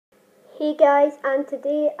Hey guys, and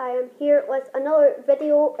today I am here with another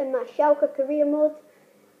video in my Schalke career mode.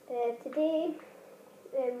 Today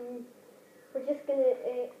we're just going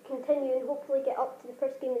to continue and hopefully get up to the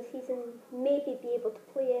first game of the season, maybe be able to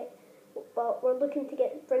play it, but we're looking to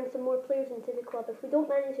bring some more players into the club. If we don't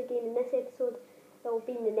manage a game in this episode, it will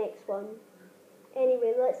be in the next one.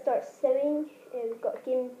 Anyway, let's start simming. We've got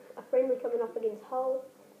a friendly coming up against Hull.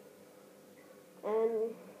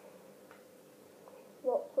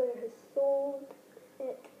 What player has sold?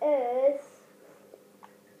 It is...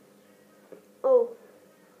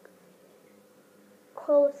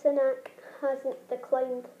 Kolasinac hasn't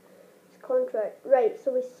declined his contract. Right,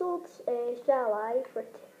 so we sold Jalai for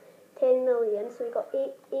 10 million, so we got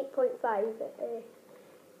 8.5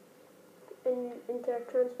 into our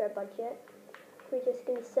transfer budget. We're just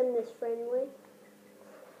going to sim this friendly.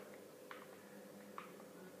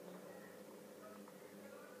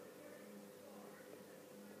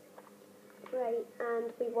 Right,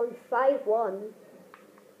 and we won 5-1.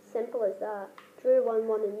 Simple as that. Drew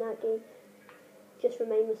 1-1 in that game. Just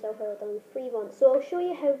remind myself how I done 3-1. So I'll show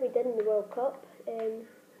you how we did in the World Cup. One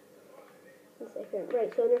second.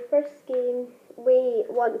 Right, so in our first game, we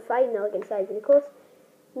won 5-0 against Ivory Coast.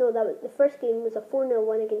 No, the first game was a 4-0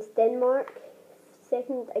 win against Denmark.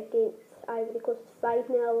 Second against Ivory Coast was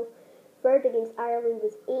 5-0. Third against Ireland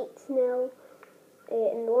was 8-0.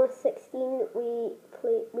 In the last 16, we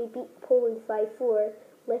beat Poland 5-4.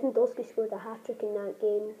 Lewandowski scored a hat-trick in that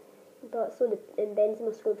game, but so did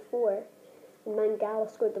Benzema scored 4. And Mangala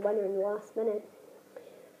scored the winner in the last minute.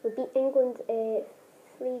 We beat England 3-1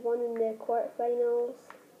 in the quarterfinals.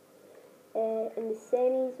 In the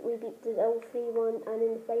semis, we beat Brazil 3-1, and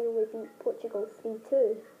in the final, we beat Portugal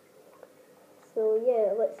 3-2. So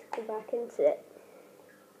yeah, let's go back into it.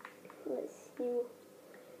 Let's see.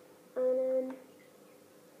 And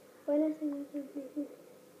when is it?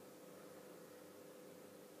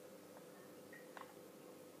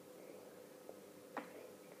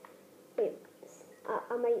 Wait,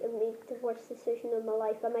 I might have made the worst decision of my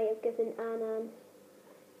life. I might have given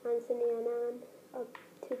Anthony Annan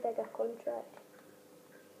too big a contract.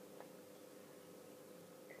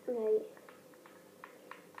 Right,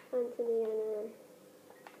 Anthony Annan.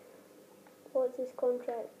 What's his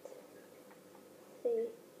contract say?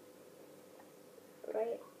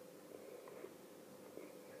 Right.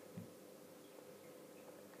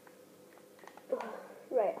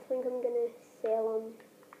 Right, I think I'm going to sell him,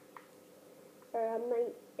 or I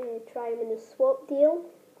might try him in a swap deal.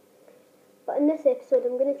 But in this episode,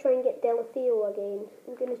 I'm going to try and get Delafeo again.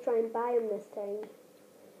 I'm going to try and buy him this time.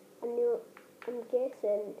 I'm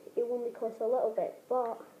guessing he'll only cost a little bit,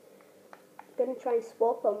 but I'm going to try and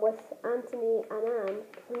swap him with Anthony Annan,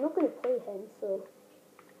 because I'm not going to play him, so...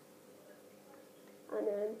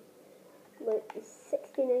 Annan. Look, he's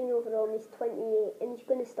 69 overall and he's 28, and he's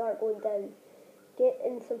going to start going down. Get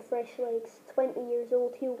in some fresh legs. 20 years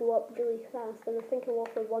old, he'll go up really fast, and I think he'll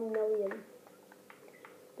offer 1 million.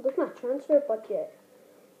 Look at my transfer budget.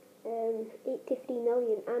 83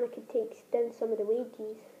 million, and I could take down some of the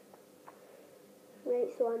wages.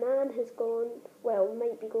 Right, so Annan has gone, well,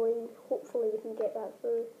 might be going. Hopefully we can get that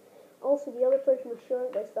through. Also, the other players from my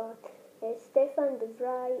shortlist are Stefan de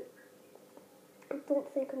Vrij. I don't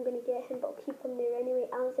think I'm going to get him, but I'll keep him there anyway.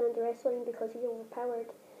 Alexander Essling, because he's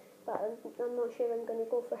overpowered. But I'm not sure I'm going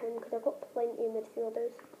to go for him because I've got plenty of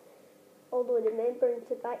midfielders. Although remembering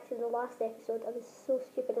back to the last episode, I was so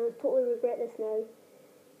stupid and I totally regret this now.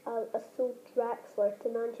 I sold Draxler to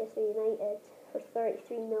Manchester United for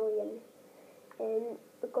 33 million. And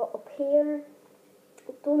we got a pair.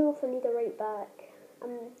 I don't know if I need a right back.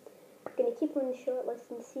 I'm going to keep him on the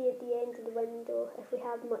shortlist and see at the end of the window if we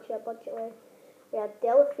have much of a budget left. We have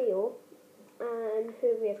Delafeo, and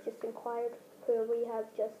who we have just inquired, who we have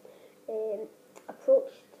just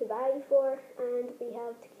approached to buy for, and we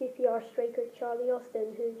have the QPR striker Charlie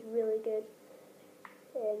Austin, who's really good.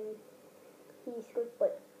 He scored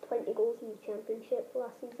like 20 goals in the Championship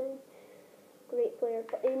last season. Great player.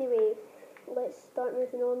 But anyway, let's start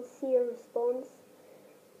moving on. See your response.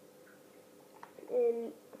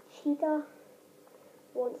 Cheetah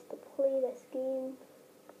wants to play this game.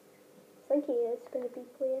 I think he is going to be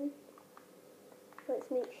playing. Let's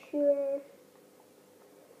make sure.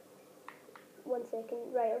 1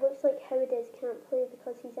 second. Right, it looks like Howdes can't play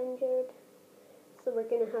because he's injured. So we're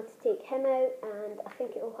going to have to take him out, and I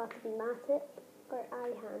think it will have to be Matip or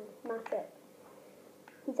Ihan. Matip.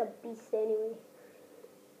 He's a beast anyway.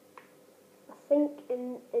 I think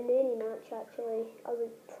in any match actually, I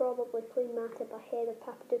would probably play Matip ahead of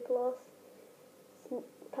Papadopoulos.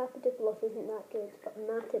 Papadopoulos isn't that good, but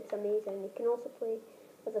Matip's amazing. You can also play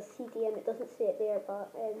as a CDM. It doesn't say it there,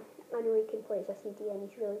 but I know he can play as a CDM.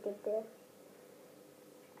 He's really good there.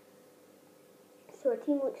 So our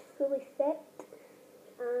team looks fully fit,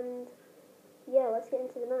 and yeah, let's get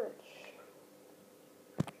into the match.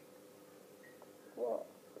 What?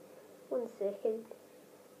 1 second.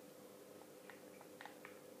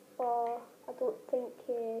 I don't think,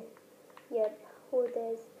 yep,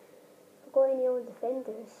 Hodes. I've got any other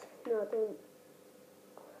defenders? No, I don't.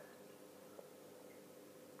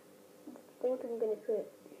 I think I'm going to put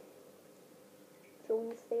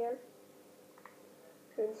Jones there,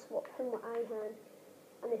 then swap him with Ihan,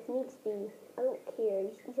 and if needs be, I don't care,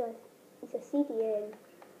 he's a CDM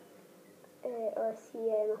or a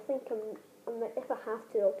CM. I think if I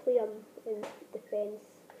have to, I'll play him in defence.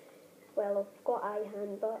 Well, I've got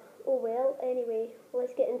Ihan, but oh well. Anyway,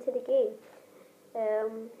 let's get into the game.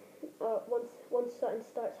 Once something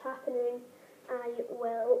starts happening, I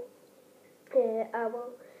will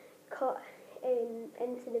cut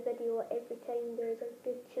into the video every time there's a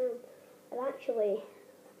good chance. And actually,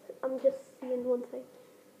 I'm just seeing one thing.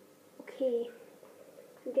 Okay,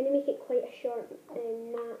 I'm going to make it quite a short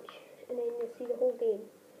match, and then you'll see the whole game.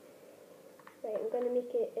 Right, I'm going to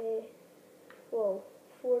make it, 4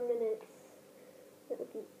 minutes. That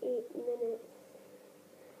would be 8 minutes.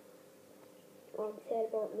 Oh, I'm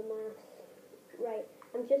terrible at the maths. Right,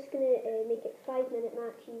 I'm just going to make it 5-minute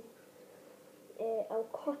matches. I'll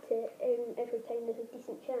cut it every time there's a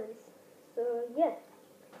decent chance. So yeah,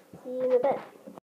 see you in a bit.